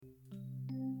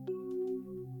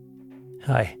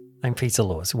Hi, I'm Peter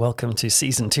Laws. Welcome to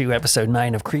Season 2, Episode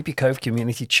 9 of Creepy Cove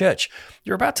Community Church.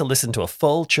 You're about to listen to a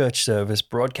full church service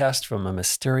broadcast from a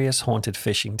mysterious haunted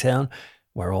fishing town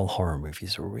where all horror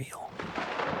movies are real.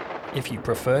 If you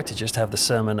prefer to just have the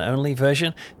sermon-only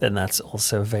version, then that's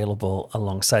also available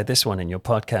alongside this one in your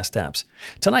podcast apps.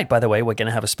 Tonight, by the way, we're going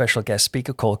to have a special guest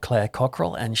speaker called Claire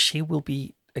Cockrell, and she will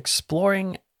be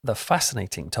exploring the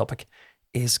fascinating topic,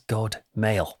 is God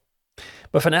male?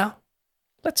 But for now,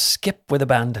 let's skip with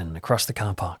abandon across the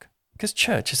car park, because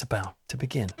church is about to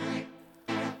begin.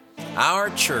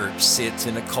 Our church sits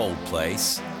in a cold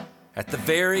place, at the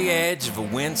very edge of a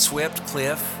windswept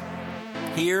cliff.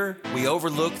 Here, we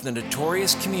overlook the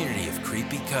notorious community of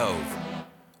Creepy Cove,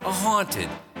 a haunted,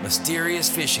 mysterious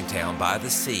fishing town by the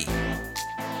sea.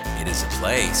 It is a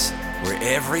place where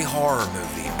every horror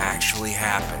movie actually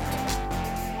happened.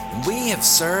 And we have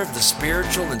served the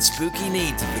spiritual and spooky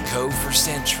needs of the Cove for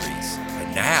centuries.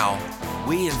 But now,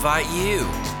 we invite you,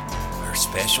 our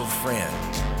special friend,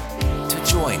 to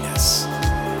join us.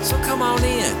 So come on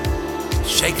in,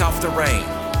 shake off the rain,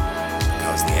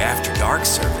 because the After Dark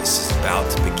service is about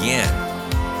to begin.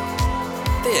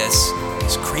 This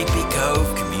is Creepy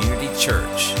Cove Community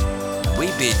Church. We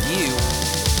bid you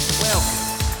welcome.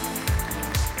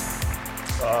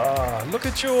 Look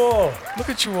at you all. Look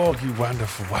at you all, you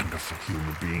wonderful, wonderful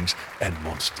human beings and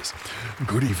monsters.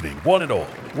 Good evening, one and all.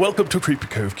 Welcome to Creepy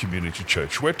Cove Community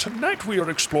Church, where tonight we are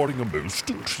exploring a most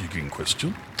intriguing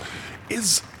question.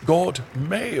 Is God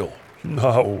male?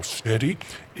 Now, steady.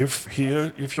 If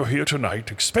you're here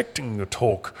tonight expecting a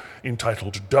talk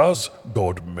entitled Does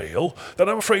God Male, then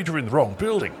I'm afraid you're in the wrong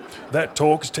building. That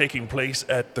talk is taking place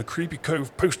at the Creepy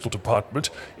Cove Postal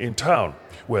Department in town,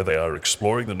 where they are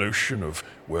exploring the notion of,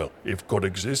 well, if God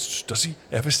exists, does he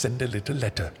ever send a little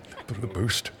letter through the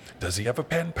post? Does he have a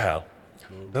pen pal?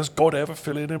 Does God ever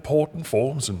fill in important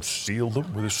forms and seal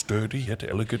them with a sturdy yet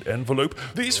elegant envelope?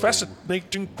 These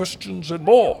fascinating questions and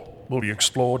more will be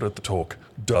explored at the talk,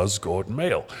 Does God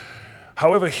Male?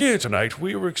 However, here tonight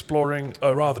we are exploring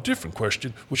a rather different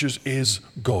question, which is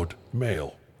God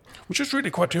male? Which is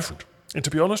really quite different. And to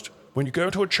be honest, when you go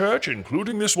to a church,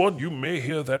 including this one, you may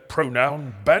hear that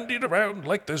pronoun bandied around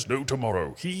like there's no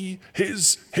tomorrow. He,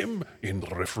 his, him, in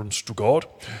reference to God.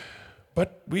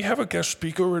 But we have a guest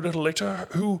speaker a little later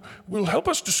who will help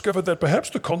us discover that perhaps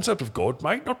the concept of God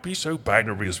might not be so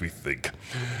binary as we think.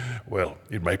 Well,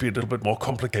 it might be a little bit more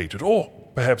complicated, or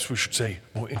perhaps we should say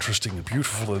more interesting and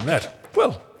beautiful than that.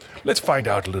 Well, let's find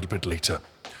out a little bit later.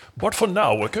 But for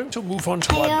now, we're going to move on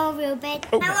to Hello, Ruben.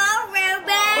 Oh. Hello,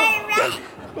 Ruben.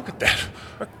 Look at that.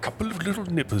 A couple of little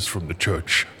nippers from the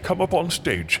church come up on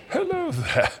stage. Hello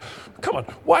there. Come on,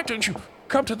 why don't you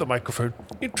come to the microphone,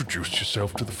 introduce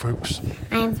yourself to the folks.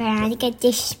 I'm Veronica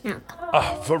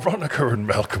Dishmilk. Veronica and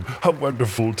Malcolm, how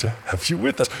wonderful to have you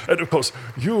with us. And of course,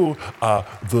 you are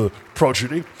the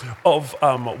progeny of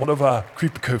one of our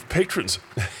Creepy Cove patrons.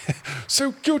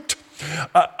 So cute.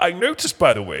 I noticed,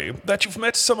 by the way, that you've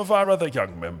met some of our other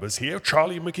young members here.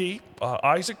 Charlie McGee,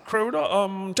 Isaac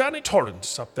Kroner, Danny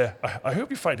Torrance up there. I hope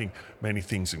you're finding many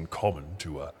things in common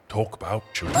to talk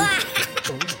about, children.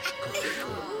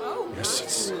 Yes,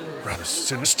 it's rather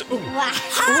sinister.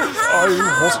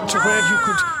 I wasn't aware you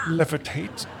could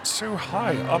levitate so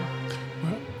high.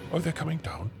 Well, they're coming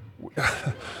down.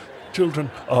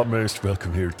 Children are most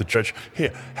welcome here at the church.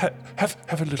 Here,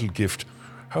 have a little gift.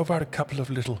 How about a couple of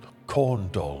little corn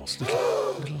dolls,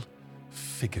 little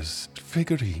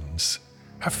figurines?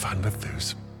 Have fun with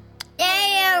those.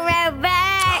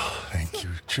 Thank you,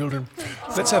 children.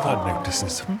 Let's have our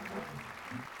notices.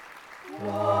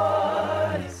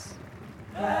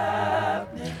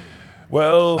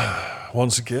 Well,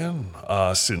 once again,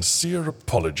 our sincere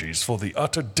apologies for the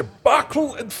utter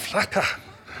debacle and fracas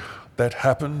that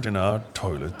happened in our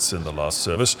toilets in the last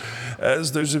service.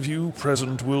 As those of you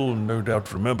present will no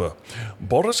doubt remember,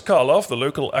 Boris Karloff, the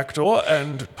local actor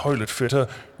and toilet fitter,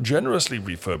 generously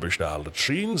refurbished our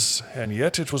latrines, and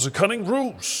yet it was a cunning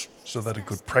ruse so that he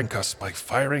could prank us by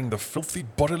firing the filthy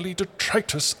bodily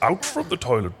detritus out from the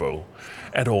toilet bowl.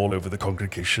 And all over the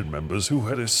congregation members who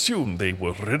had assumed they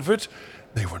were rid of it,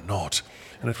 they were not.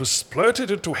 And it was splurted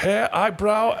into hair,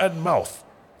 eyebrow, and mouth.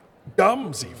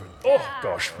 Gums, even. Oh,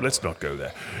 gosh, let's not go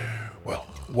there. Well,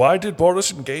 why did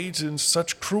Boris engage in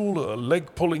such cruel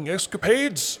leg-pulling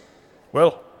escapades?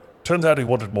 Well, turns out he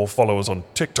wanted more followers on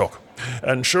TikTok.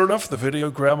 And sure enough, the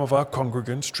videogram of our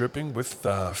congregants dripping with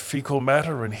fecal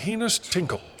matter and heinous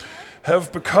tinkle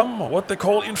have become what they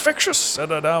call infectious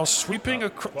and are now sweeping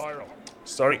across...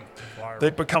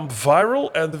 They've become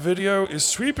viral, and the video is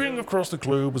sweeping across the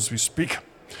globe as we speak.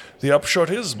 The upshot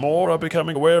is more are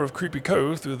becoming aware of Creepy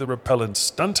Cove through the repellent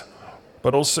stunt.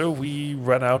 But also, we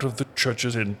ran out of the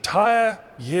church's entire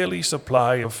yearly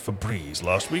supply of Febreze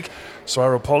last week, so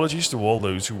our apologies to all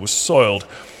those who were soiled.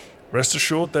 Rest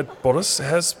assured that Boris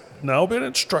has now been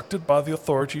instructed by the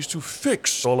authorities to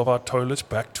fix all of our toilets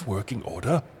back to working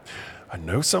order. I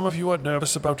know some of you are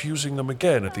nervous about using them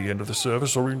again at the end of the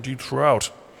service or indeed throughout.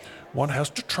 One has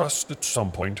to trust at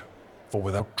some point, for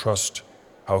without trust,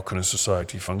 how can a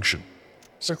society function?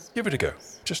 So give it a go.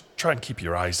 Just try and keep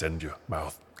your eyes and your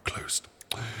mouth closed.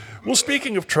 Well,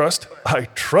 speaking of trust, I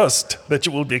trust that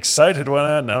you will be excited when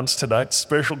I announce tonight's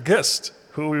special guest,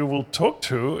 who we will talk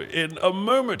to in a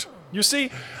moment. You see,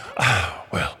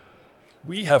 well,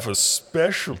 we have a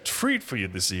special treat for you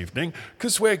this evening,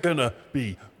 because we're gonna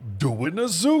be doing a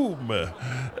Zoom.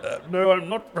 No, I'm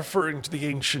not referring to the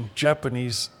ancient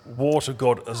Japanese water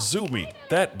god Azumi.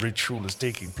 That ritual is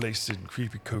taking place in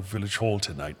Creepy Cove Village Hall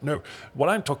tonight. No, what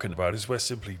I'm talking about is we're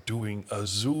simply doing a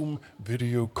Zoom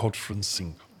video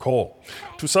conferencing call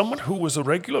to someone who was a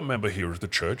regular member here of the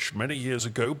church many years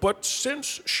ago, but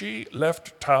since she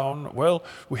left town, well,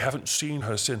 we haven't seen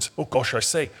her since. Oh gosh, I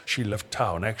say she left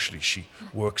town. Actually, she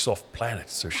works off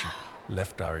planet, so she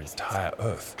left our entire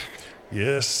Earth.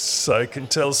 Yes, I can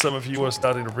tell some of you are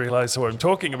starting to realize who I'm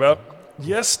talking about.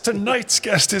 Yes, tonight's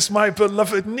guest is my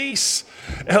beloved niece,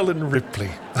 Ellen Ripley,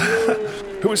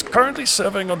 who is currently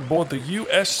serving on board the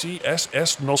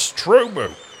USCSS Nostromo,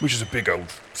 which is a big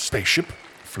old spaceship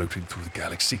floating through the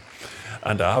galaxy.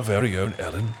 And our very own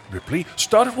Ellen Ripley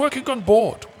started working on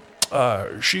board.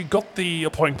 She got the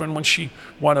appointment when she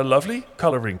won a lovely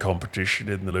coloring competition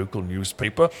in the local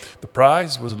newspaper. The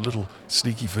prize was a little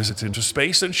sneaky visit into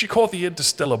space, and she caught the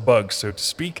interstellar bug, so to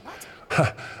speak.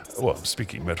 Well,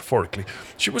 speaking metaphorically,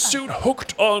 she was soon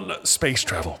hooked on space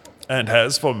travel, and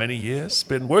has for many years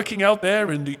been working out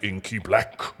there in the inky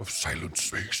black of silent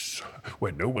space,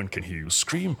 where no one can hear you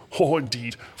scream, or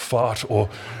indeed fart, or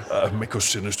make a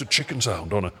sinister chicken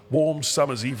sound on a warm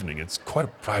summer's evening. It's quite a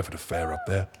private affair up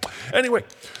there. Anyway,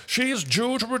 she is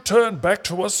due to return back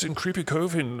to us in Creepy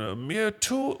Cove in a mere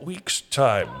 2 weeks'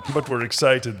 time. But we're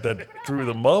excited that through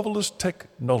the marvelous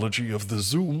technology of the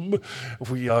Zoom,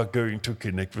 we are going to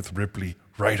connect with Ripley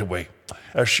right away,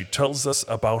 as she tells us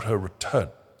about her return.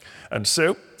 And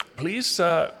so, please,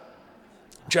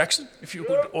 Jackson, if you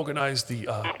could organize the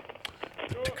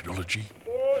technology.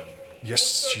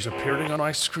 Yes, she's appearing on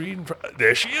my screen.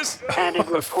 There she is. Added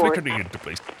report. Flickering into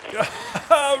place.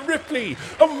 Ripley,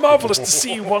 marvelous to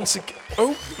see you once again.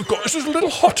 Oh, God, this is a little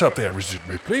hot up there, is it,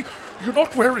 Ripley? You're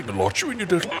not wearing a lot. You're in your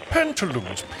little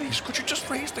pantaloons. Please, could you just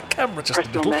raise the camera just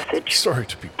Crystal a little? message. Sorry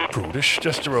to be prudish,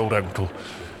 just your old uncle,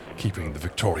 keeping the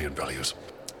Victorian values.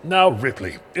 Now,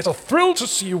 Ripley, it's a thrill to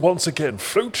see you once again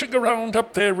floating around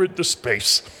up there in the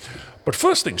space. But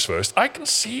first things first, I can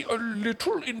see a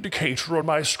little indicator on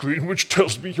my screen which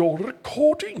tells me you're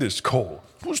recording this call.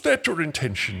 Was that your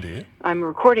intention, dear? I'm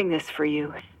recording this for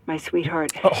you, my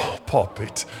sweetheart. Oh,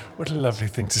 Poppet, what a lovely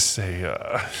thing to say.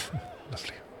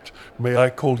 Lovely. May I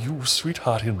call you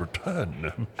sweetheart in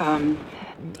return? Oh,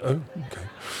 okay.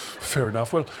 Fair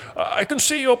enough. Well, I can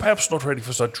see you're perhaps not ready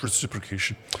for such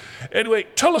reciprocation. Anyway,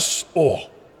 tell us all.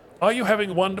 Are you having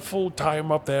a wonderful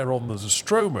time up there on the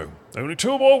Nostromo? Only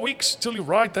 2 more weeks till you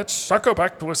ride that sucker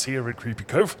back to us here at Creepy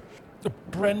Cove.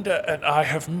 Brenda and I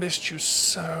have missed you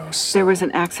so. There was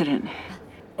an accident.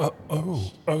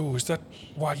 Oh, is that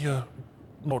why you're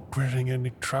not wearing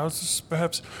any trousers,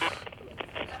 perhaps?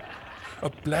 A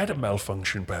bladder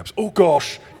malfunction, perhaps? Oh,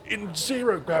 gosh, in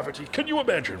zero gravity. Can you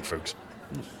imagine, folks?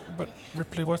 But,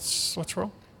 Ripley, what's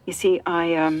wrong? You see,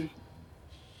 I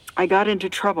got into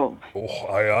trouble. Oh,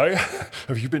 aye.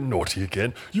 Have you been naughty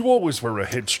again? You always were a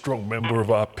headstrong member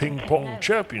of our ping-pong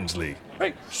Champions League.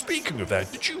 Hey, speaking of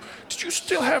that, did you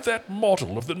still have that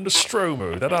model of the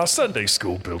Nostromo that our Sunday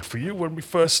school built for you when we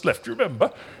first left? You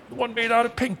remember? The one made out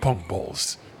of ping-pong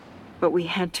balls. But we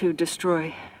had to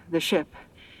destroy the ship.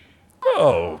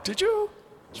 Oh, did you?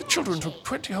 The children took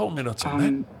 20 whole minutes on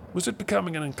that. Was it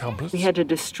becoming an accomplice? We had to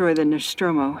destroy the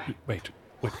Nostromo. Wait,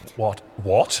 what?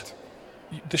 What?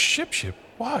 The ship?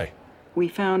 Why? We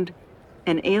found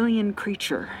an alien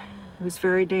creature. It was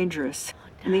very dangerous.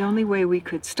 And the only way we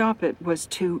could stop it was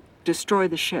to destroy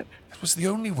the ship. That was the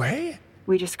only way?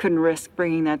 We just couldn't risk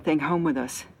bringing that thing home with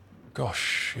us.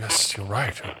 Gosh, yes, you're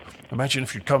right. Imagine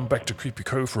if you'd come back to Creepy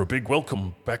Cove for a big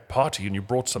welcome back party and you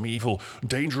brought some evil,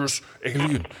 dangerous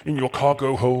alien in your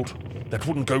cargo hold. That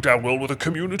wouldn't go down well with the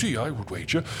community, I would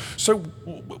wager. So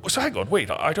hang on, wait,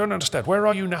 I don't understand. Where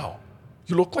are you now?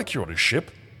 You look like you're on a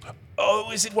ship. Oh,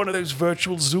 is it one of those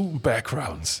virtual Zoom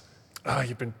backgrounds?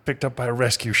 You've been picked up by a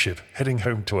rescue ship, heading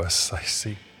home to us, I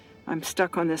see. I'm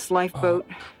stuck on this lifeboat.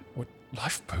 What,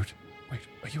 lifeboat? Wait,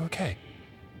 are you okay?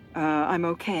 I'm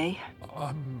okay.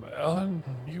 Ellen,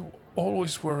 you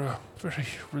always were a very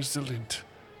resilient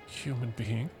human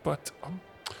being, but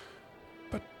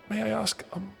may I ask,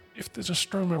 if the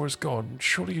Nostromo is gone,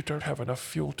 surely you don't have enough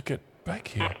fuel to get back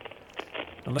here?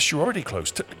 Unless you're already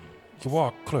close to... You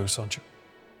are close, aren't you?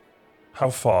 How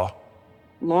far?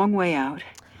 Long way out.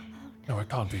 No, it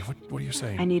can't be. What are you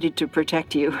saying? I needed to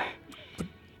protect you.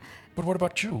 But what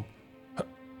about you?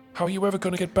 How are you ever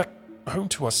going to get back home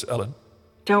to us, Ellen?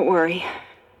 Don't worry.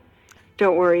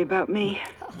 Don't worry about me.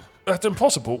 That's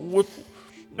impossible.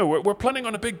 We're planning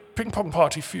on a big ping-pong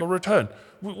party for your return.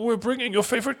 We're bringing your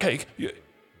favorite cake.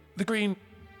 The green...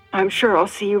 I'm sure I'll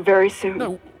see you very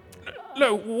soon.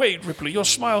 No, wait, Ripley. Your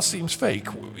smile seems fake.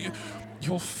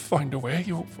 You'll find a way.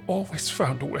 You've always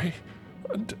found a way.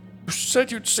 And you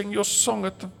said you'd sing your song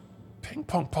at the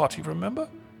ping-pong party, remember?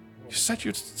 You said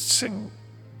you'd sing...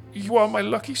 You Are My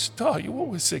Lucky Star. You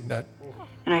always sing that.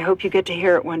 And I hope you get to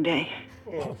hear it one day.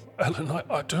 Oh, Ellen,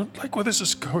 I don't like where this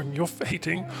is going. You're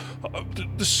fading.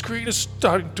 The screen is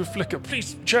starting to flicker.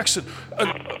 Please, Jackson.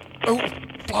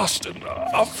 Blast it.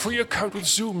 Our free account with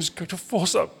Zoom is going to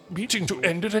force our meeting to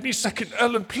end at any second.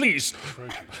 Ellen, please.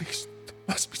 Please, there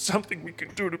must be something we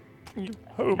can do to bring you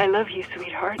home. I love you,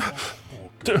 sweetheart.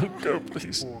 Don't go,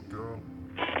 please.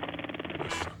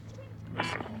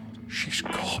 She's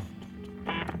gone.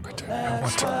 I don't know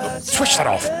what to... switch that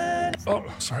off. Oh,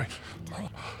 sorry.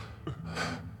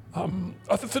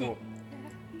 Other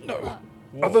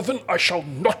than I shall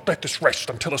not let this rest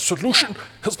until a solution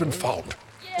has been found.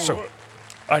 So,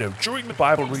 I know, during the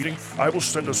Bible reading, I will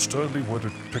send a sternly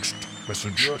worded text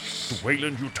message to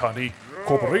Wayland Yutani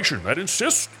Corporation and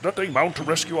insist that they mount a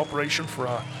rescue operation for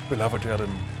our beloved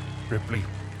Ellen Ripley.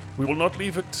 We will not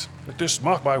leave it at this,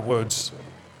 mark my words.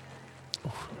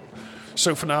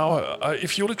 So for now,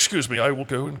 if you'll excuse me, I will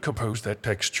go and compose that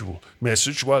textual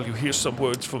message while you hear some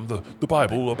words from the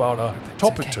Bible about our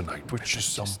topic tonight, which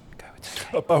is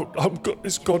about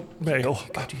is God male?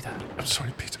 Go do that. I'm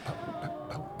sorry, Peter.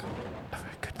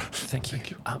 Good. Thank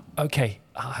you. Okay.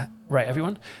 Right,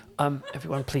 everyone.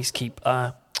 Everyone, please keep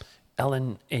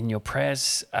Ellen in your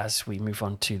prayers as we move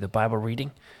on to the Bible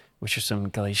reading, which is from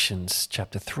Galatians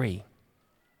chapter 3.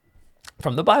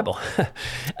 From the Bible.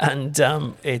 And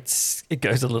it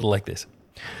goes a little like this.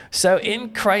 So in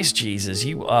Christ Jesus,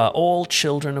 you are all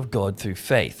children of God through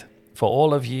faith. For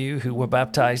all of you who were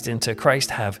baptized into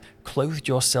Christ have clothed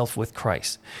yourself with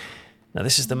Christ. Now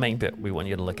this is the main bit we want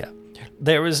you to look at.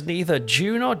 There is neither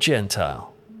Jew nor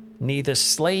Gentile, neither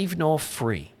slave nor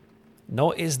free,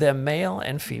 nor is there male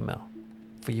and female,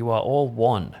 for you are all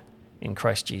one in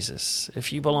Christ Jesus.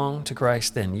 If you belong to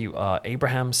Christ, then you are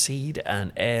Abraham's seed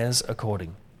and heirs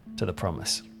according to the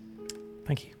promise.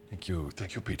 Thank you.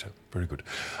 Thank you, Peter. Very good.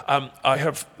 I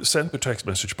have sent the text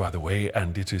message, by the way,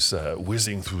 and it is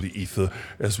whizzing through the ether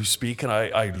as we speak, and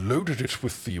I loaded it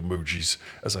with the emojis,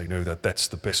 as I know that that's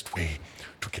the best way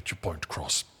to get your point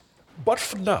across. But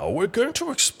for now, we're going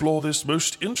to explore this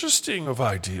most interesting of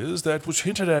ideas that was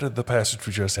hinted at in the passage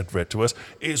we just had read to us.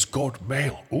 Is God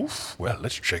male? Oof, well,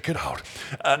 let's check it out.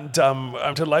 And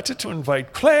I'm delighted to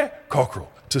invite Claire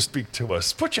Cockrell to speak to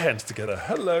us. Put your hands together.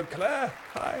 Hello, Claire.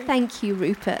 Hi. Thank you,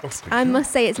 Rupert. Thank I you.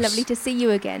 must say it's lovely to see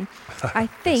you again. I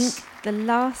think the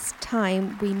last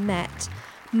time we met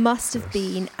must have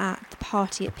been at the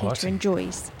party at Peter and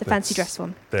Joy's, the fancy dress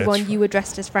one. The one you were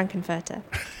dressed as Frankenfurter.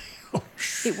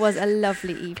 It was a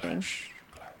lovely evening.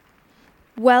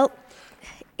 Well,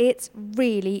 it's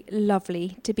really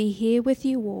lovely to be here with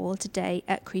you all today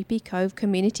at Creepy Cove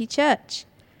Community Church.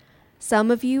 Some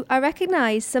of you I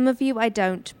recognise, some of you I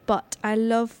don't, but I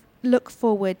look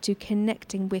forward to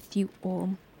connecting with you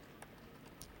all.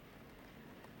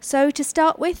 So to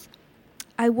start with,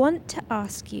 I want to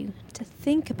ask you to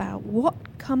think about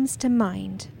what comes to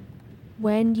mind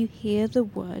when you hear the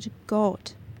word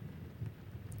God.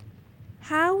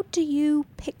 How do you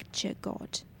picture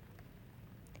God?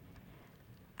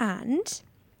 And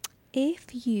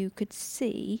if you could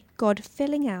see God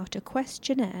filling out a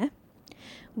questionnaire,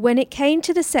 when it came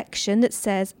to the section that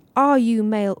says, are you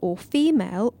male or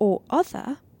female or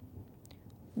other,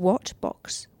 what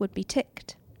box would be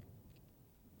ticked?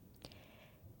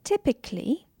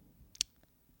 Typically,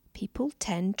 people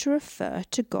tend to refer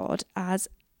to God as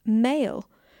male,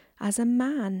 as a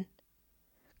man.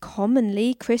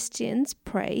 Commonly, Christians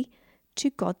pray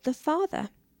to God the Father.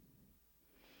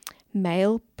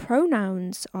 Male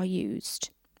pronouns are used.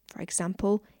 For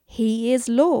example, He is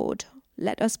Lord.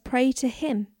 Let us pray to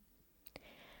Him.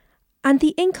 And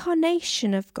the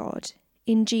incarnation of God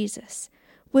in Jesus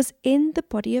was in the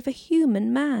body of a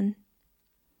human man.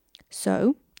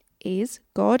 So, is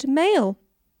God male?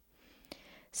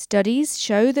 Studies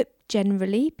show that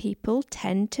generally people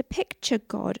tend to picture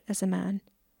God as a man,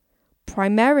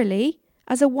 primarily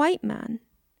as a white man.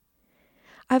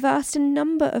 I've asked a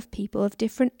number of people of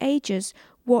different ages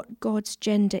what God's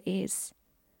gender is,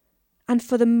 and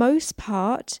for the most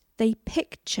part, they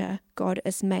picture God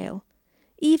as male.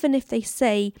 Even if they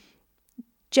say,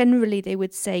 generally they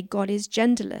would say God is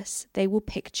genderless, they will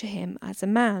picture him as a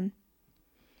man.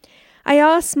 I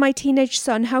asked my teenage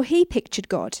son how he pictured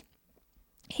God.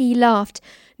 He laughed,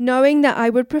 knowing that I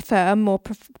would prefer a more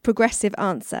progressive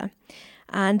answer,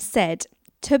 and said,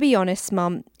 "To be honest,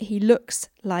 Mum, he looks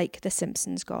like the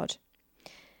Simpsons God."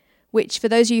 Which, for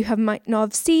those of you who might not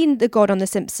have seen the God on The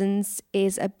Simpsons,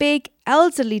 is a big,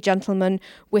 elderly gentleman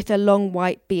with a long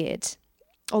white beard,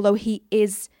 although he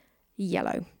is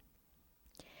yellow.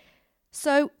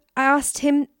 So I asked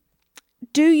him,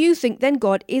 "Do you think then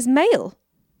God is male?"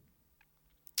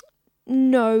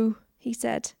 "No," he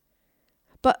said.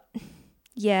 "But,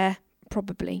 yeah,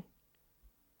 probably."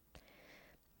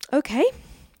 Okay.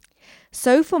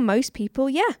 So for most people,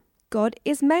 yeah, God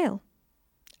is male.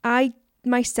 I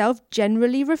myself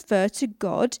generally refer to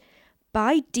God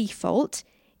by default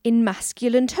in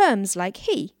masculine terms like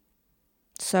he.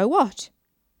 So what?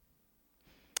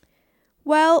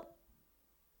 Well,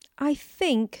 I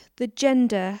think the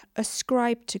gender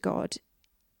ascribed to God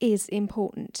is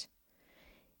important.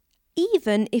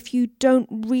 Even if you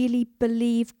don't really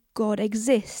believe God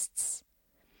exists,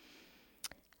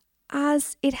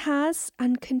 as it has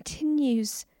and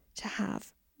continues to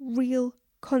have real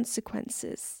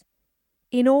consequences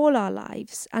in all our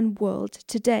lives and world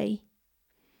today.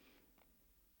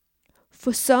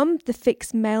 For some, the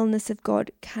fixed maleness of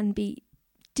God can be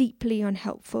deeply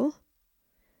unhelpful.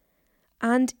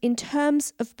 And in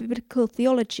terms of biblical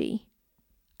theology,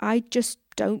 I just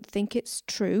don't think it's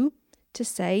true to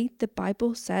say the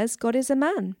Bible says God is a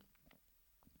man.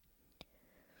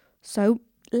 So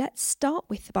let's start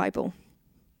with the Bible,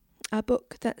 a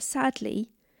book that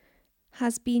sadly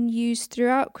has been used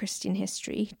throughout Christian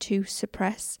history to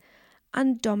suppress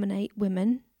and dominate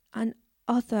women and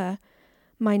other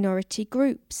minority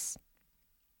groups.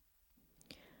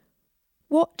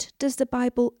 What does the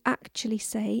Bible actually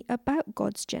say about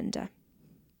God's gender?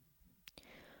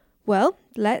 Well,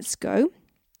 let's go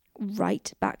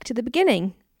right back to the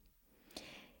beginning.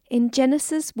 In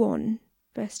Genesis 1,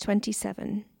 verse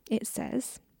 27, it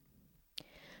says,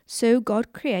 "So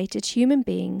God created human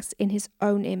beings in his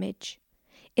own image.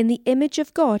 In the image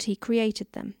of God he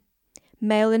created them.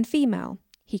 Male and female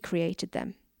he created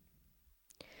them."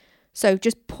 So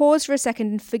just pause for a second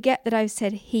and forget that I've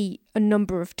said he a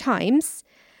number of times.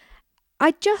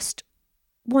 I just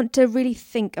want to really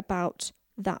think about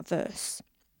that verse.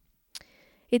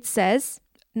 It says,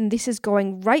 and this is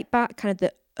going right back, kind of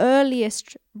the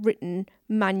earliest written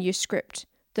manuscript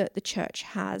that the church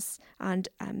has, and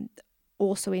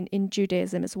also in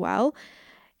Judaism as well,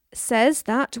 says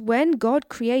that when God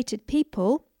created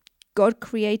people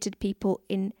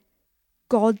in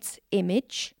God's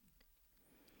image,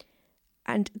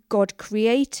 and God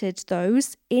created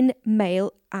those in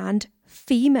male and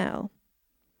female.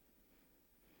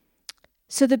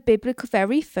 So the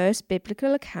very first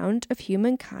biblical account of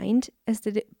humankind is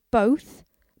that both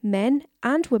men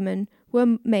and women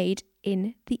were made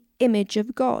in the image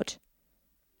of God.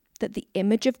 That the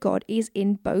image of God is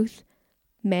in both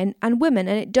men and women,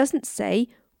 and it doesn't say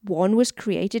one was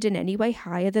created in any way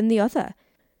higher than the other.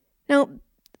 Now,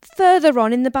 further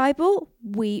on in the Bible,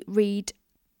 we read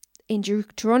in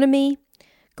Deuteronomy,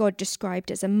 God described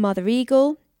as a mother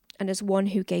eagle and as one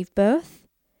who gave birth.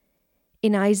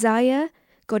 In Isaiah,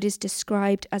 God is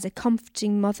described as a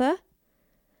comforting mother,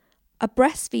 a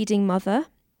breastfeeding mother,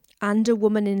 and a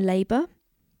woman in labour.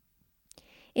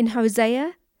 In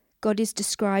Hosea, God is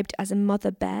described as a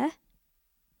mother bear.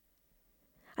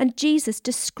 And Jesus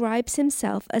describes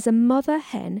himself as a mother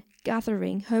hen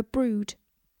gathering her brood.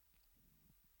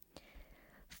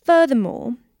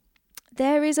 Furthermore,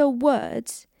 there is a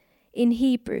word in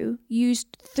Hebrew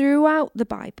used throughout the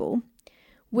Bible,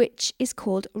 which is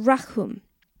called rachum.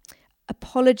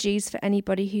 Apologies for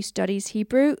anybody who studies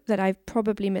Hebrew that I've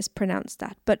probably mispronounced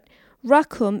that, but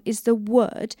rachum is the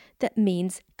word that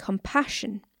means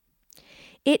compassion.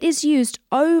 It is used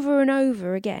over and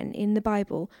over again in the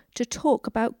Bible to talk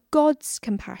about God's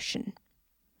compassion.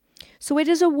 So it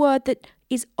is a word that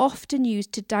is often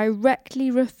used to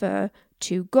directly refer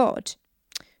to God.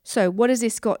 So what has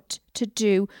this got to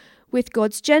do with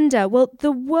God's gender? Well,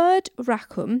 the word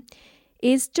rachum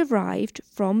is derived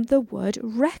from the word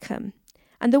rechem,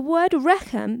 and the word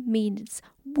rechem means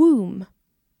womb.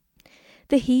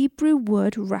 The Hebrew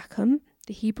word rachum,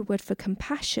 the Hebrew word for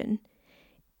compassion,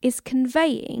 is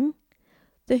conveying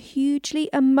the hugely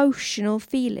emotional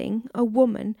feeling a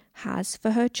woman has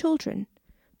for her children,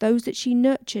 those that she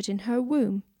nurtured in her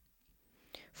womb.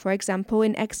 For example,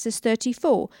 in Exodus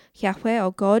 34, Yahweh,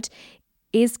 our God,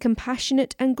 is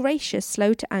compassionate and gracious,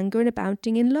 slow to anger and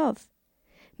abounding in love,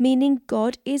 meaning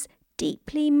God is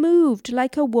deeply moved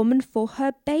like a woman for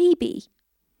her baby.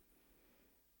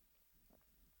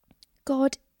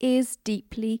 God is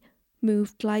deeply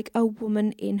moved like a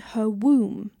woman in her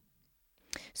womb.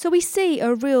 So we see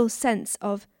a real sense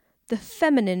of the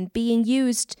feminine being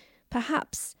used,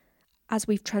 perhaps as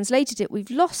we've translated it,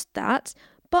 we've lost that,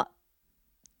 but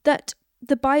that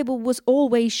the Bible was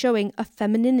always showing a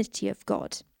femininity of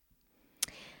God.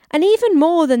 And even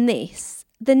more than this,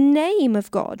 the name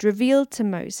of God revealed to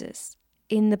Moses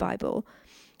in the Bible,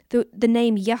 the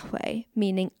name Yahweh,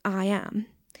 meaning I am,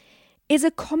 is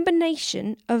a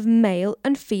combination of male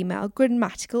and female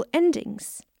grammatical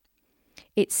endings.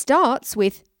 It starts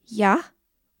with Yah,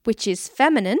 which is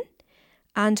feminine,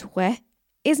 and Weh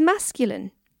is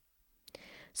masculine.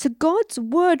 So God's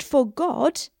word for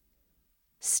God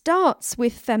starts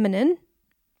with feminine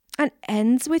and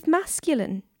ends with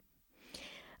masculine.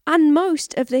 And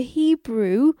most of the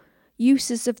Hebrew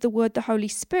uses of the word the Holy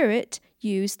Spirit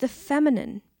use the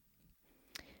feminine.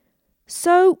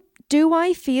 So, do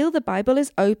I feel the Bible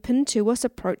is open to us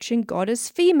approaching God as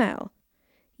female?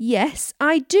 Yes,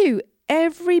 I do,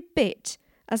 every bit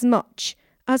as much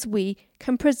as we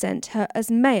can present her as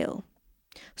male.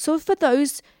 So for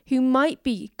those who might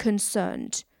be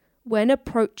concerned when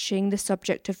approaching the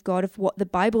subject of God, of what the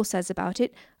Bible says about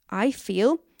it, I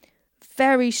feel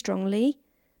very strongly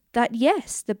that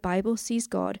yes, the Bible sees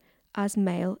God as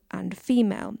male and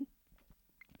female,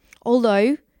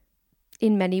 although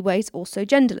in many ways also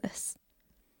genderless.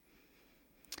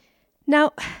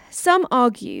 Now, some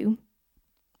argue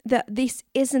that this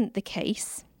isn't the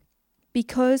case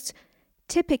because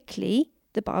typically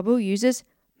the Bible uses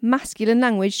masculine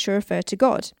language to refer to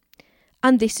God.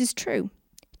 And this is true.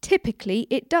 Typically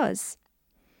it does.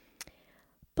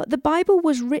 But the Bible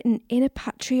was written in a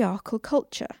patriarchal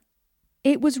culture.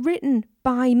 It was written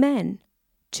by men,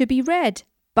 to be read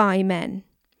by men.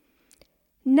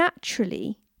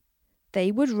 Naturally,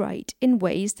 they would write in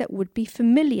ways that would be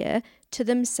familiar to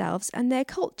themselves and their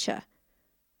culture.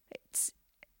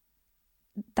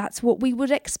 That's what we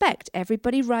would expect.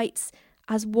 Everybody writes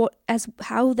as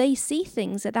how they see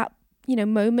things at that,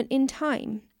 moment in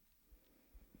time.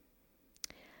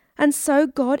 And so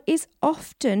God is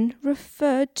often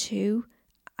referred to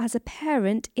as a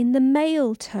parent in the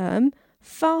male term,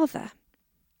 father.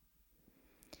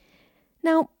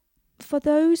 Now, for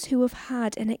those who have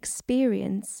had an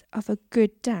experience of a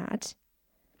good dad,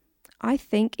 I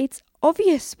think it's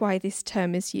obvious why this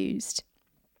term is used.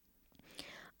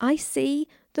 I see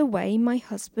the way my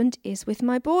husband is with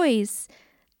my boys,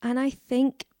 and I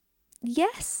think,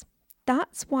 yes,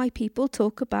 that's why people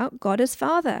talk about God as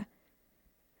Father.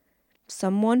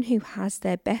 Someone who has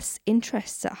their best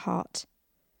interests at heart,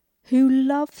 who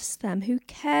loves them, who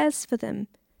cares for them,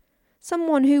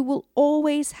 someone who will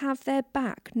always have their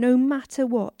back no matter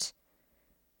what,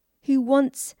 who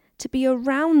wants to be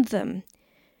around them,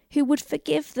 who would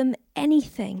forgive them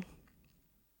anything.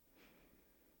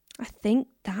 I think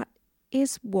that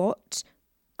is what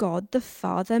God the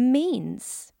Father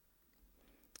means.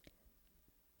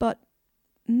 But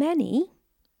many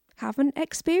haven't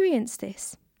experienced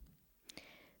this.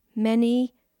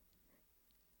 Many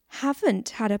haven't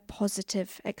had a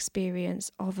positive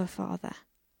experience of a father.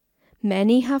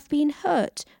 Many have been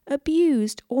hurt,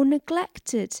 abused, or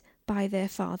neglected by their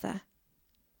father.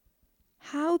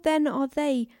 How then are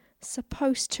they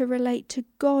supposed to relate to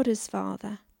God as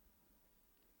Father?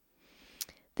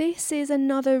 This is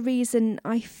another reason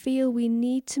I feel we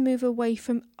need to move away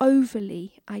from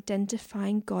overly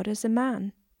identifying God as a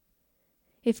man.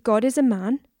 If God is a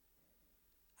man,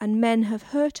 and men have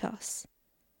hurt us,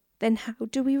 then how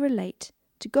do we relate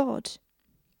to God?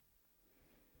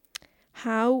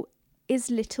 How is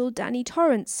little Danny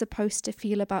Torrance supposed to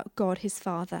feel about God, his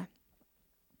Father?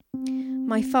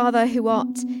 My Father who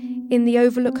art in the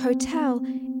Overlook Hotel,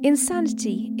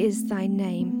 insanity is thy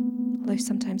name. Although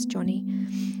sometimes Johnny.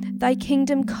 Thy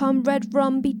kingdom come, red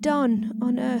rum be done,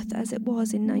 on earth as it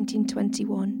was in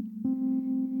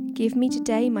 1921. Give me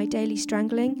today my daily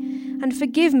strangling, and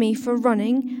forgive me for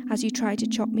running as you try to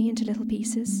chop me into little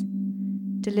pieces.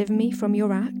 Deliver me from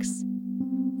your axe,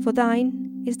 for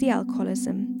thine is the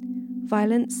alcoholism,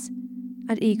 violence,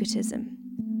 and egotism,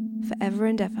 forever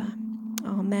and ever.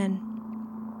 Amen.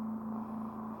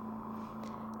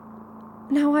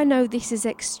 Now I know this is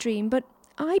extreme, but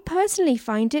I personally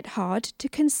find it hard to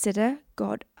consider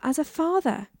God as a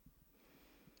father.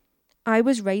 I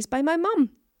was raised by my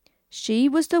mum. She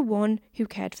was the one who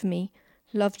cared for me,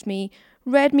 loved me,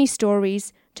 read me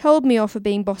stories, told me off for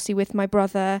being bossy with my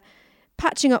brother,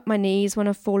 patching up my knees when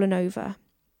I've fallen over.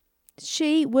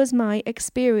 She was my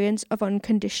experience of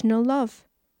unconditional love.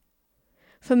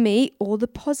 For me, all the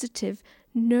positive,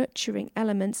 nurturing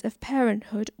elements of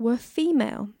parenthood were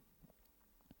female.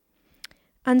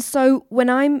 And so when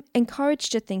I'm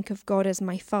encouraged to think of God as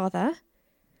my father,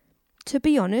 to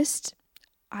be honest,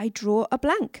 I draw a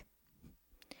blank.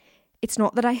 It's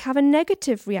not that I have a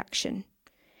negative reaction.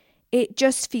 It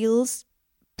just feels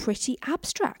pretty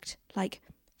abstract, like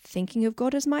thinking of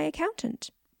God as my accountant.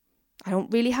 I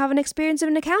don't really have an experience of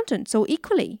an accountant, so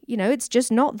equally, it's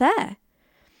just not there.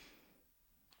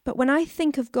 But when I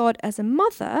think of God as a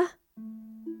mother,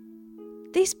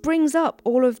 this brings up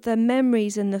all of the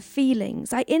memories and the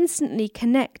feelings. I instantly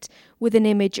connect with an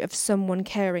image of someone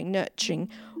caring, nurturing,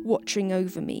 watching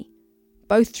over me,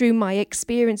 both through my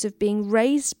experience of being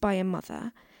raised by a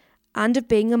mother and of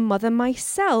being a mother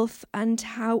myself and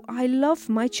how I love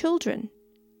my children.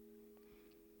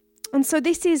 And so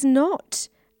this is not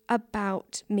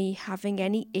about me having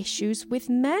any issues with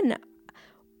men,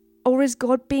 or is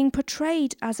God being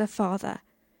portrayed as a father.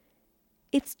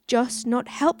 It's just not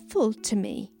helpful to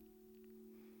me.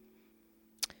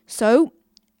 So,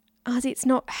 as it's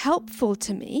not helpful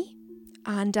to me,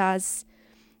 and as,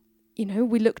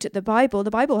 we looked at the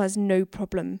Bible has no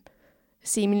problem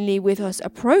seemingly with us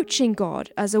approaching God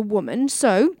as a woman.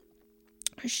 So,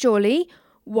 surely,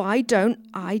 why don't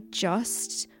I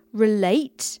just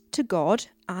relate to God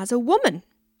as a woman?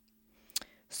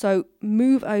 So,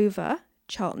 move over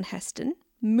Charlton Heston,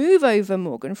 move over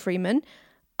Morgan Freeman.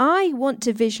 I want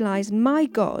to visualize my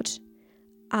God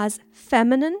as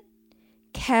feminine,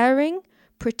 caring,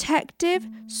 protective,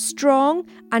 strong,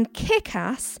 and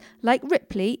kick-ass like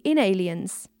Ripley in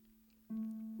Aliens.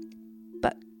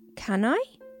 But can I?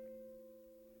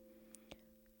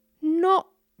 Not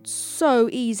so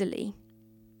easily.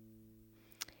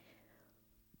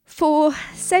 For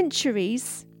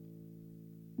centuries,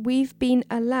 we've been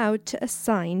allowed to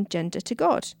assign gender to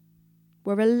God.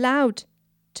 We're allowed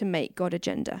to make God a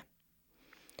gender.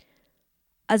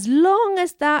 As long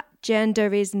as that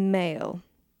gender is male.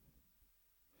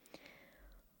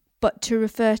 But to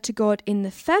refer to God in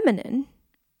the feminine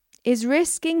is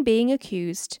risking being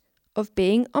accused of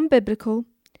being unbiblical,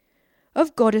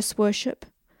 of goddess worship.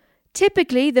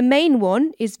 Typically, the main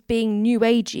one is being new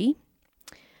agey,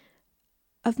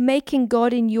 of making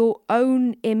God in your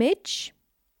own image.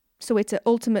 So it's an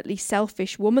ultimately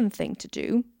selfish woman thing to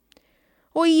do,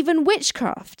 or even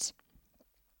witchcraft.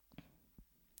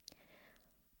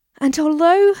 And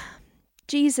although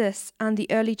Jesus and the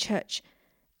early church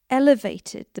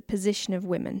elevated the position of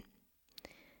women,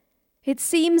 it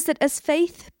seems that as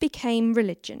faith became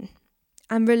religion,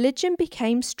 and religion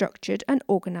became structured and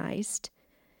organized,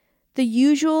 the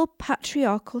usual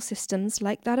patriarchal systems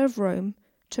like that of Rome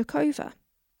took over.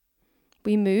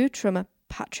 We moved from a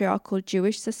patriarchal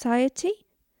Jewish society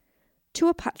to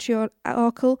a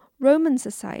patriarchal Roman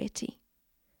society.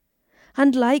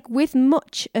 And like with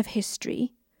much of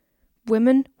history,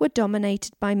 women were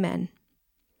dominated by men.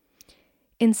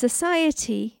 In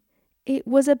society, it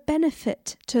was a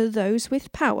benefit to those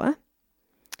with power,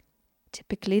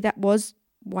 typically that was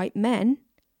white men,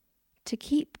 to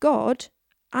keep God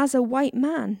as a white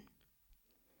man.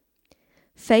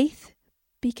 Faith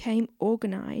became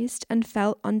organized and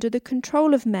fell under the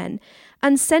control of men,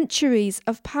 and centuries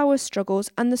of power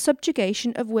struggles and the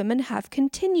subjugation of women have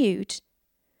continued.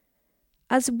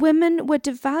 As women were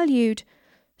devalued,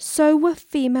 so were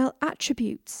female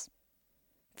attributes.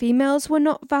 Females were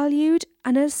not valued,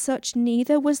 and as such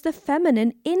neither was the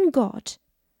feminine in God.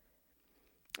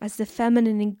 As the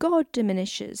feminine in God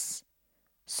diminishes,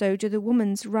 so do the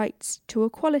woman's rights to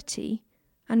equality,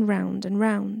 and round and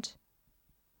round.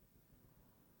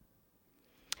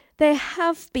 There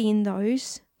have been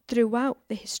those throughout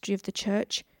the history of the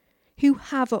church who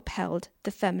have upheld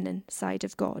the feminine side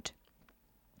of God.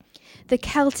 The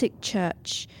Celtic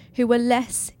church, who were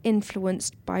less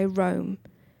influenced by Rome,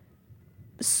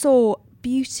 saw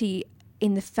beauty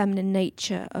in the feminine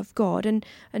nature of God.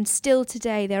 And still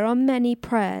today there are many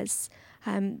prayers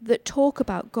that talk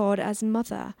about God as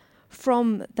mother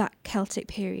from that Celtic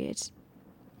period.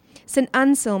 St.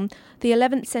 Anselm, the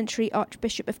 11th century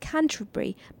Archbishop of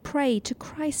Canterbury, prayed to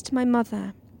Christ my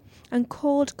mother and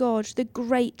called God the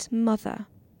Great Mother.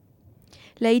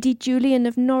 Lady Julian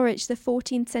of Norwich, the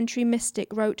 14th century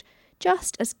mystic, wrote,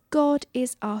 "Just as God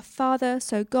is our Father,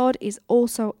 so God is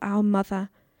also our Mother."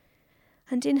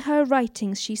 And in her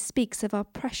writings she speaks of our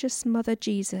precious Mother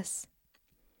Jesus.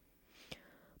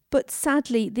 But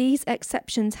sadly, these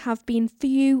exceptions have been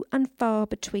few and far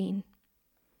between.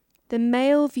 The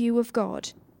male view of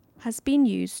God has been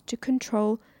used to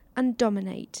control and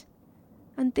dominate,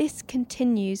 and this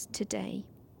continues today.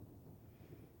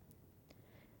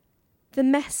 The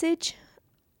message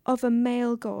of a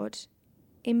male God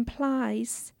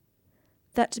implies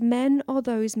that men are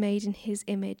those made in his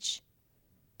image,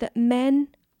 that men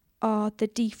are the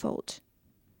default,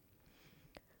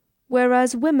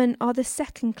 whereas women are the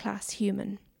second-class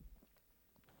human.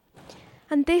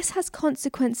 And this has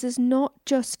consequences not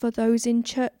just for those in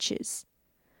churches,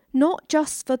 not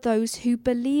just for those who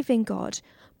believe in God,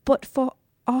 but for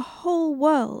our whole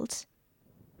world.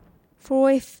 For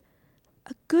if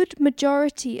a good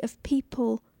majority of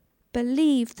people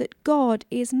believe that God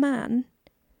is man,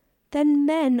 then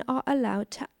men are allowed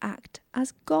to act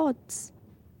as gods.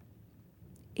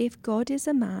 If God is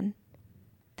a man,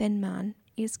 then man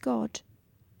is God.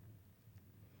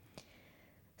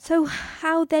 So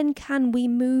how then can we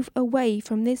move away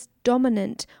from this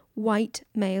dominant white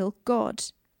male God?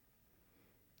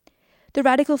 The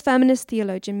radical feminist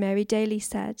theologian Mary Daly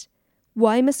said,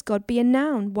 "Why must God be a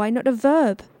noun? Why not a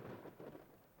verb?"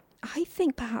 I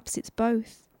think perhaps it's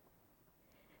both.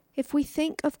 If we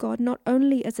think of God not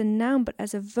only as a noun but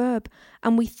as a verb,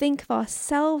 and we think of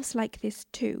ourselves like this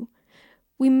too,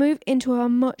 we move into a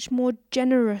much more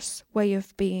generous way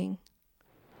of being.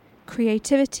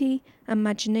 Creativity,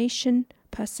 imagination,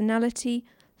 personality,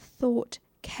 thought,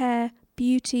 care,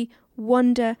 beauty,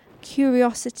 wonder,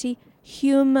 curiosity,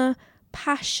 humour,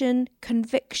 passion,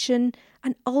 conviction,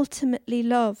 and ultimately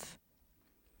love.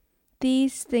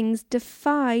 These things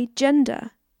defy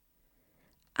gender.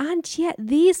 And yet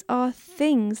these are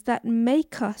things that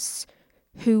make us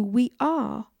who we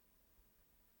are.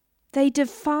 They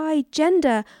defy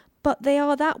gender, but they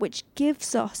are that which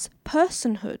gives us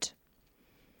personhood.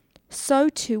 So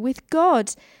too with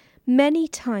God. Many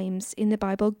times in the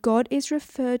Bible, God is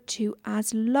referred to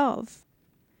as love.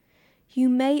 You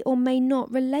may or may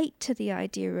not relate to the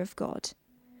idea of God,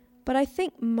 but I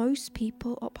think most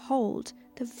people uphold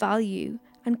the value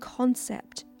and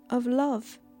concept of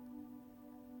love.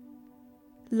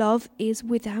 Love is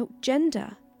without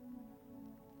gender.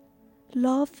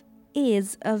 Love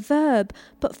is a verb,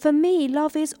 but for me,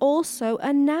 love is also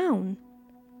a noun.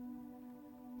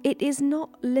 It is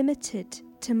not limited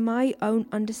to my own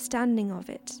understanding of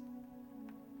it.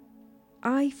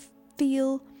 I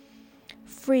feel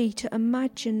free to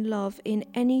imagine love in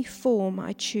any form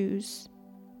I choose.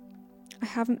 I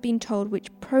haven't been told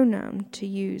which pronoun to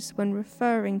use when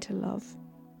referring to love.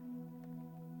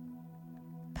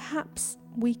 Perhaps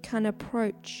we can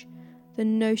approach the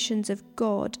notions of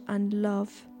God and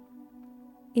love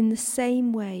in the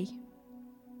same way,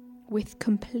 with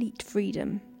complete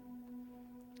freedom,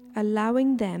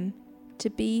 allowing them to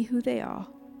be who they are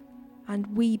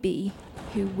and we be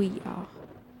who we are.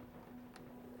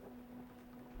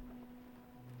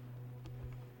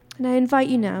 And I invite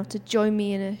you now to join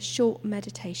me in a short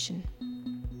meditation.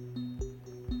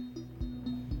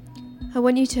 I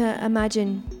want you to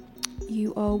imagine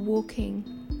you are walking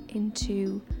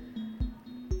into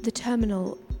the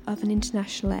terminal of an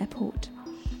international airport.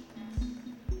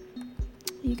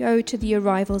 You go to the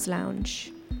arrivals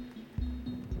lounge.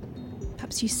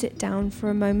 Perhaps you sit down for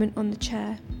a moment on the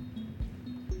chair.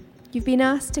 You've been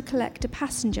asked to collect a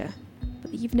passenger,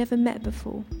 but that you've never met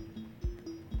before.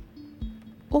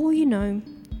 All you know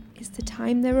is the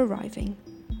time they're arriving,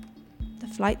 the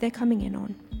flight they're coming in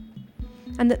on,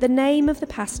 and that the name of the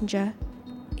passenger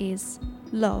is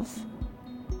Love.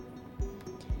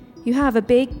 You have a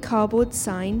big cardboard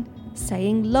sign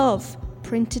saying Love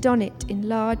printed on it in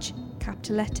large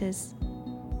capital letters.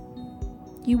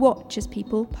 You watch as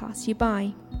people pass you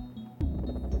by.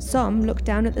 Some look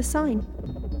down at the sign.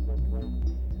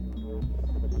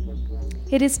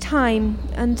 It is time,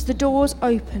 and the doors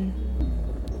open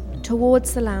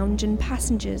towards the lounge and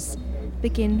passengers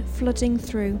begin flooding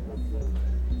through.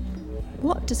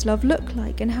 What does love look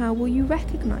like, and how will you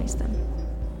recognise them?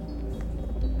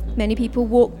 Many people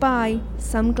walk by,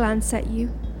 some glance at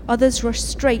you, others rush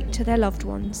straight to their loved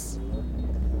ones.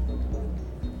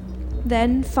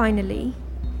 Then, finally,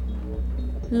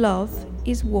 love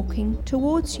is walking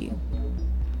towards you.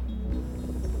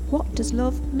 What does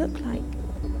love look like?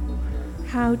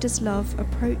 How does love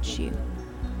approach you?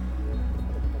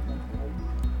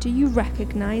 Do you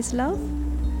recognise love?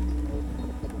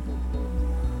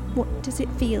 What does it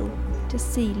feel to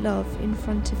see love in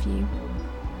front of you?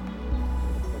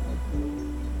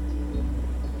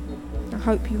 I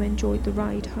hope you enjoyed the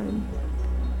ride home.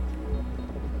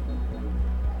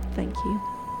 Thank you.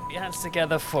 your hands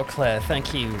together for Claire.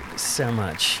 Thank you so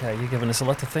much. You've given us a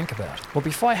lot to think about. Well,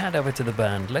 before I hand over to the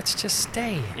band, let's just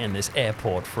stay in this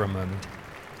airport for a moment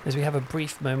as we have a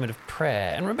brief moment of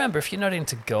prayer. And remember, if you're not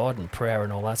into God and prayer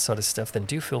and all that sort of stuff, then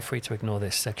do feel free to ignore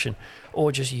this section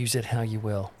or just use it how you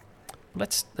will.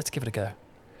 Let's give it a go.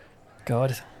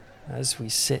 God, as we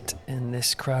sit in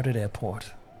this crowded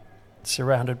airport,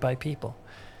 surrounded by people,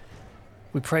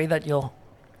 we pray that you'll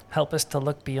help us to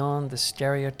look beyond the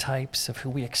stereotypes of who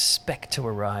we expect to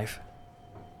arrive,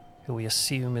 who we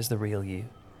assume is the real you.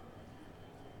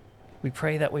 We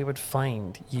pray that we would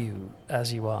find you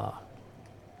as you are,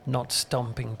 not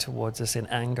stomping towards us in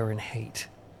anger and hate,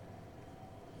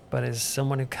 but as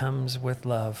someone who comes with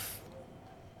love,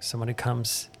 someone who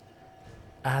comes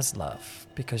as love,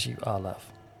 because you are love.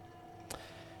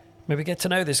 May we get to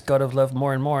know this God of love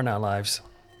more and more in our lives.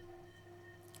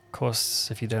 Of course,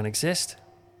 if you don't exist,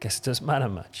 guess it doesn't matter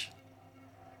much.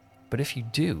 But if you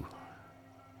do,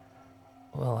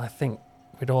 well, I think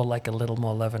we'd all like a little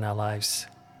more love in our lives.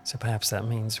 So perhaps that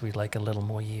means we'd like a little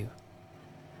more you.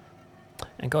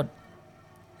 And God,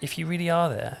 if you really are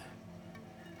there,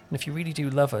 and if you really do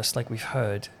love us like we've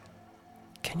heard,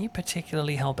 can you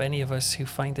particularly help any of us who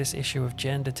find this issue of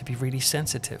gender to be really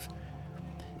sensitive?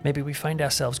 Maybe we find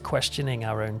ourselves questioning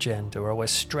our own gender, or we're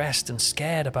stressed and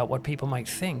scared about what people might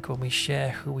think when we share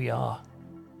who we are.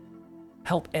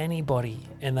 Help anybody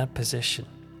in that position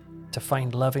to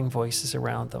find loving voices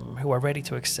around them who are ready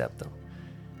to accept them.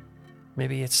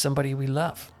 Maybe it's somebody we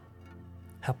love.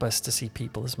 Help us to see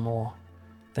people as more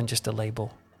than just a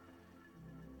label.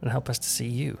 And help us to see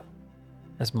you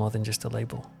as more than just a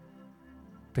label.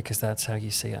 Because that's how you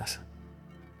see us.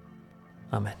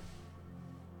 Amen.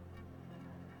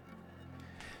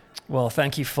 Well,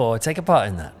 thank you for taking part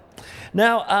in that.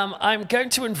 Now, I'm going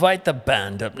to invite the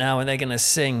band up now, and they're going to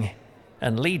sing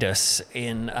and lead us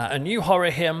in a new horror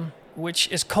hymn, which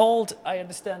is called, I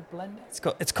understand, Blender?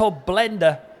 It's called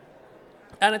Blender.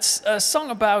 And it's a song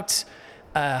about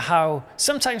how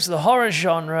sometimes the horror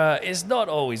genre is not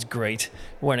always great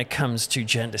when it comes to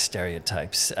gender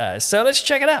stereotypes. So let's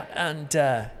check it out. And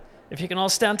if you can all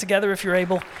stand together if you're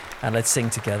able, and let's sing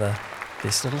together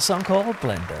this little song called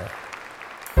Blender.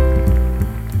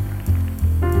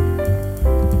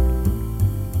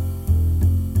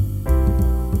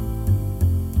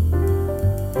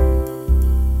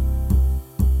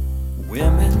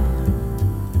 Women,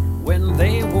 when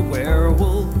they were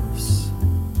werewolves,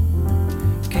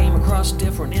 came across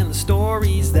different in the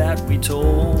stories that we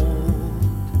told.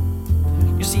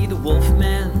 You see, the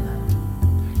wolfmen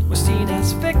were seen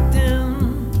as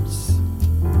victims,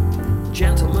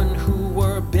 gentlemen who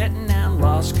were bitten and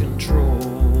lost control.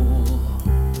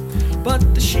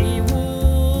 But the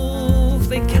she-wolf,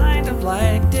 they kind of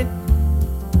liked it.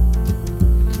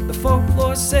 The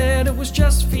folklore said it was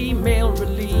just female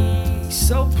release.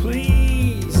 So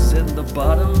please, in the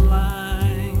bottom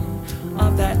line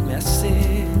of that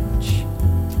message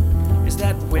is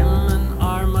that women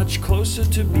are much closer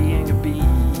to being a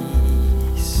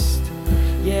beast.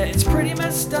 Yeah, it's pretty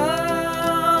messed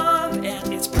up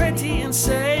and it's pretty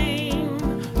insane,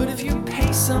 but if you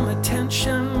pay some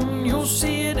attention, you'll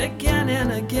see it again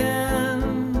and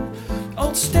again.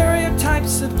 Old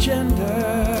stereotypes of gender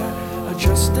are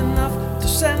just enough to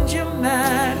send you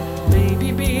mad.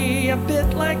 Maybe be a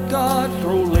bit like God,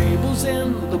 throw labels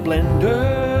in the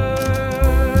blender.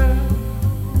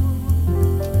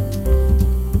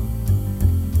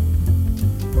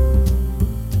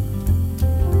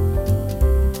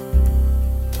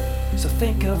 So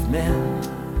think of men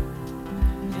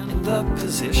in the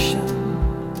position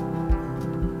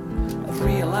of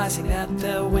realizing that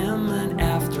they're women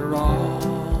after all.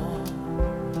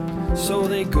 So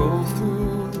they go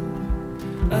through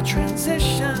a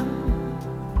transition.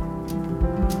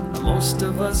 Most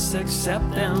of us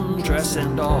accept them, dress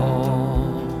and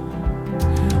all.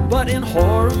 But in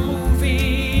horror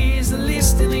movies, at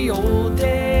least in the old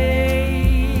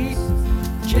days,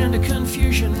 gender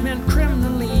confusion meant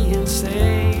criminally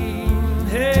insane.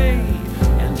 Hey,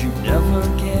 and you never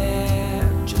get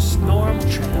just normal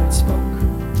trans folk,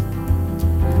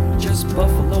 just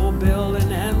Buffalo Bill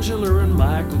and Angela and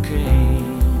Michael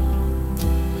Caine.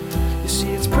 You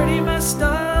see, it's pretty messed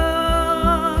up,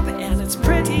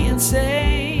 pretty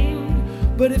insane,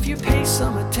 but if you pay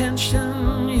some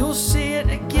attention, you'll see it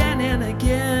again and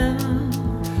again,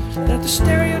 that the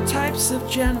stereotypes of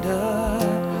gender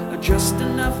are just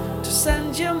enough to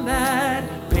send you mad.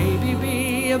 Baby,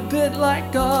 be a bit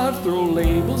like God, throw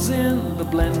labels in the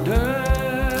blender.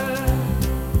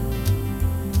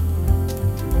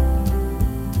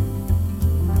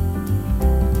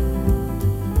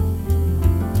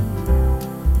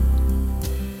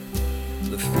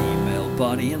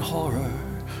 horror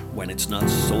when it's not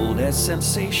sold as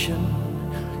sensation.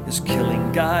 Is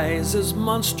killing guys as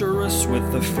monstrous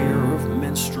with the fear of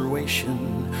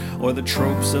menstruation, or the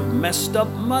tropes of messed up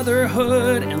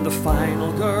motherhood and the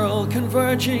final girl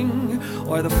converging,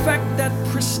 or the fact that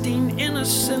pristine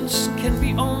innocence can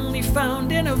be only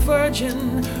found in a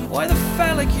virgin, or the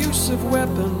phallic use of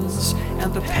weapons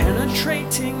and the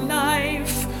penetrating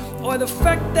knife, or the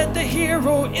fact that the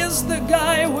hero is the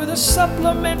guy with a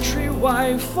supplementary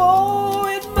wife. Oh,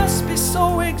 it must be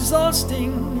so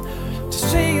exhausting to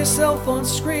see yourself on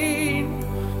screen.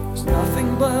 It's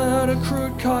nothing but a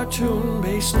crude cartoon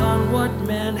based on what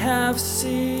men have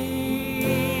seen.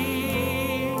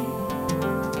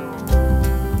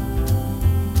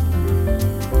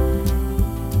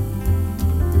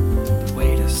 But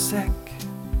wait a sec,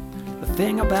 the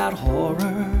thing about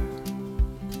horror,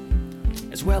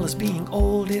 as well as being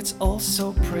old, it's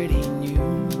also pretty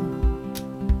new.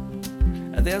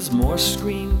 There's more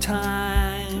screen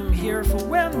time here for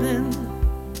women,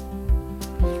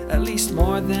 at least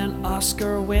more than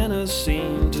Oscar winners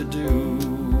seem to do.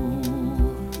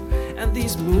 And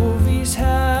these movies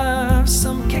have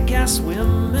some kick-ass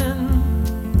women,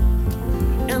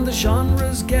 and the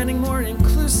genre's getting more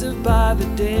inclusive by the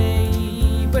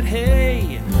day. But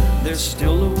hey, there's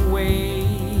still a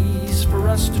ways for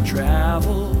us to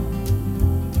travel,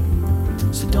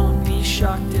 so don't be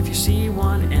shocked if you see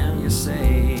one and you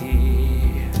say,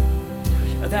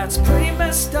 that's pretty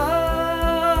messed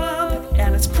up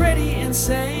and it's pretty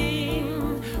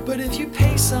insane. But if you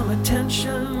pay some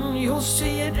attention, you'll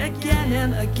see it again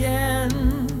and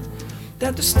again,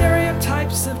 that the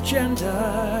stereotypes of gender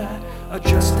are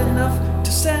just enough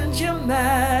to send you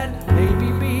mad.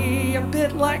 Maybe be a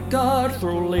bit like God,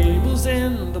 throw labels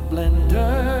in the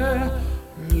blender.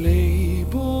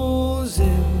 Labels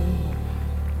in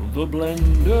the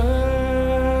blender.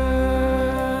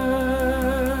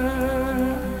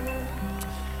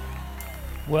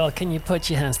 Well, can you put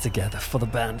your hands together for the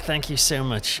band? Thank you so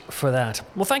much for that.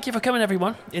 Well, thank you for coming,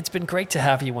 everyone. It's been great to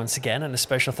have you once again, and a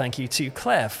special thank you to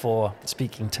Claire for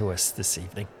speaking to us this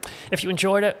evening. If you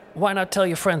enjoyed it, why not tell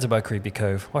your friends about Creepy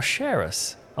Cove or share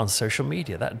us on social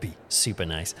media? That'd be super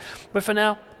nice. But for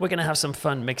now, we're going to have some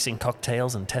fun mixing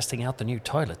cocktails and testing out the new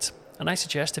toilets. And I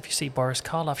suggest if you see Boris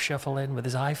Karloff shuffle in with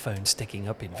his iPhone sticking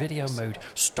up in video mode,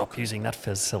 stop using that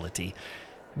facility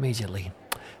immediately.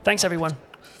 Thanks, everyone.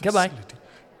 Goodbye.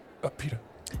 Peter.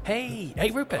 Hey,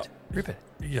 Rupert.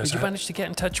 Yes. Did you manage to get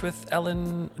in touch with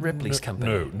Ellen Ripley's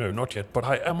company? No, not yet. But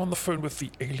I am on the phone with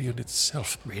the alien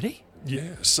itself. Really?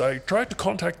 Yes, I tried to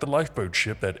contact the lifeboat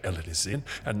ship that Ellen is in,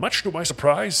 and much to my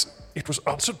surprise, it was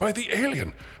answered by the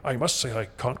alien. I must say I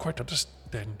can't quite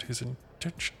understand his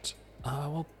intentions.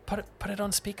 Well, put it on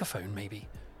speakerphone, maybe.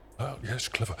 Yes,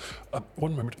 clever.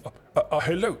 One moment.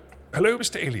 Hello,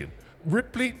 Mr. Alien.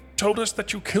 Ripley told us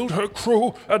that you killed her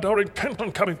crew and are intent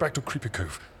on coming back to Creepy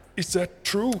Cove. Is that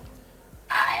true?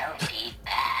 I'll be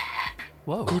back.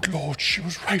 Whoa. Good Lord, she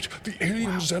was right. The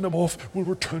alien xenomorph will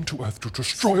return to Earth to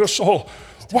destroy us all.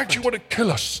 Why do you want to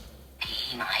kill us?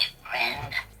 Be my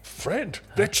friend. Friend?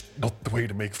 That's not the way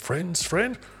to make friends,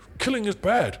 friend. Killing is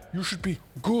bad. You should be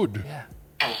good. Yeah.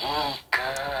 Being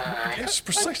good. Yes,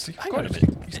 precisely. Hang on a minute.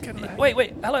 He's getting ahead.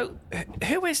 Wait, hello.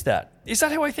 Who is that? Is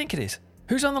that who I think it is?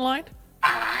 Who's on the line?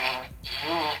 I'm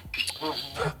E.T.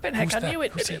 Ben heck, Who's I knew that?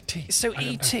 it. Who's E.T.? So I don't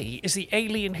E.T. is the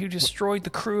alien who destroyed the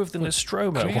crew of the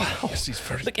Nostromo. clearly, Wow. yes, he's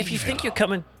very Look, if you evil. think you're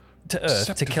coming to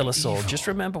Earth to kill us all, evil. just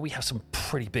remember we have some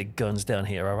pretty big guns down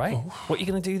here, all right? What are you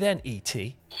going to do then,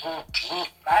 E.T.? E.T.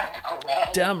 run away.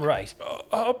 Damn right.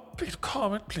 Please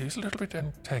comment, please. A little bit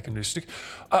antagonistic.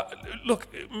 Look,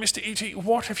 Mr. E.T.,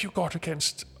 what have you got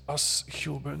against us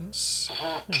humans?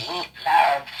 E.T.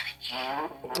 loves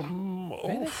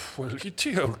you. Well,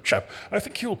 E.T., old chap, I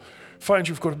think you'll find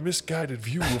you've got a misguided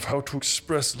view of how to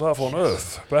express love on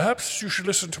Earth. Perhaps you should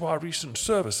listen to our recent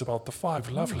service about the 5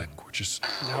 love languages.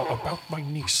 Now, about my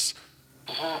niece.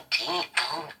 E.T.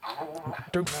 don't phone.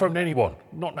 Don't phone anyone.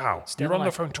 Not now. You're on the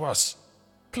alive. phone to us.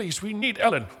 Please, we need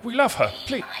Ellen. We love her.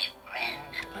 Please. My friend.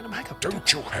 Let him hang up.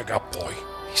 Don't you hang up, boy.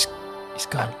 He's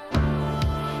gone.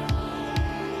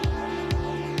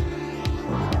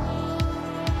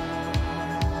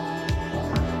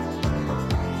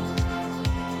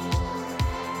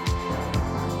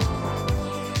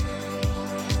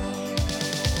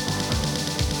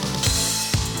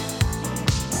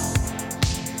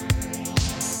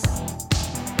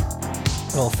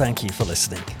 Well, thank you for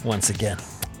listening once again.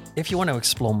 If you want to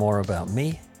explore more about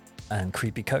me and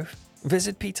Creepy Cove,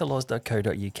 Visit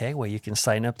peterlaws.co.uk where you can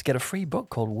sign up to get a free book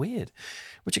called Weird,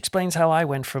 which explains how I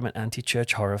went from an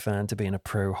anti-church horror fan to being a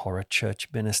pro-horror church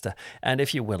minister. And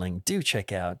if you're willing, do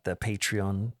check out the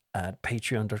Patreon at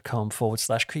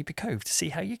patreon.com/creepycove to see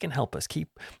how you can help us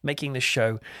keep making this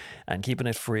show and keeping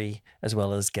it free, as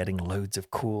well as getting loads of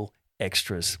cool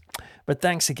extras. But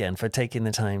thanks again for taking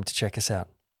the time to check us out.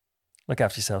 Look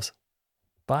after yourselves.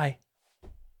 Bye.